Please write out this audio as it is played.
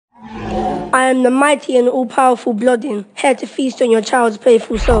I am the mighty and all-powerful Blodin, here to feast on your child's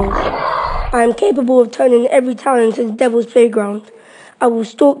playful souls. I am capable of turning every town into the devil's playground. I will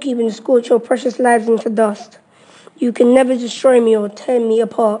stalk you and scorch your precious lives into dust. You can never destroy me or tear me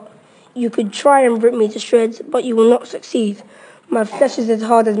apart. You could try and rip me to shreds, but you will not succeed. My flesh is as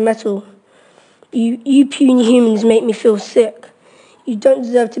hard as metal. You puny humans make me feel sick. You don't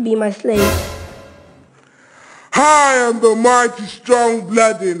deserve to be my slave. I am the mighty strong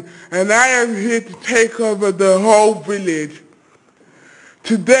Blodin, and I am here to take over the whole village.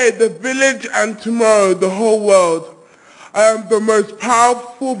 Today the village and tomorrow the whole world. I am the most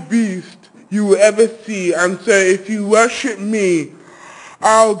powerful beast you will ever see, and so if you worship me,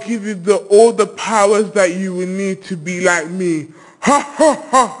 I'll give you all the powers that you will need to be like me. Ha ha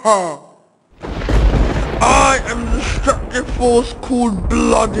ha ha! I am the destructive force called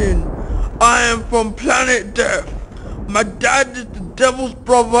Blodin. I am from planet Death. My dad is the devil's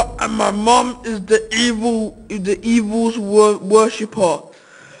brother and my mom is the evil's worshipper.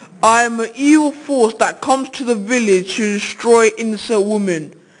 I am an evil force that comes to the village to destroy innocent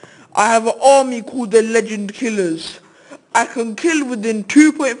women. I have an army called the Legend Killers. I can kill within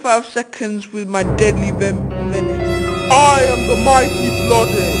 2.5 seconds with my deadly venom. I am the mighty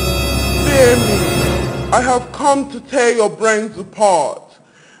Blodin. Fear me. I have come to tear your brains apart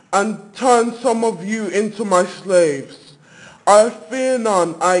and turn some of you into my slaves. I fear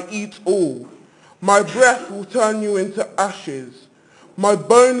none, I eat all. My breath will turn you into ashes. My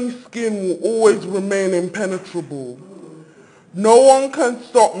bony skin will always remain impenetrable. No one can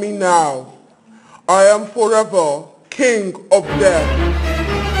stop me now. I am forever King of Death.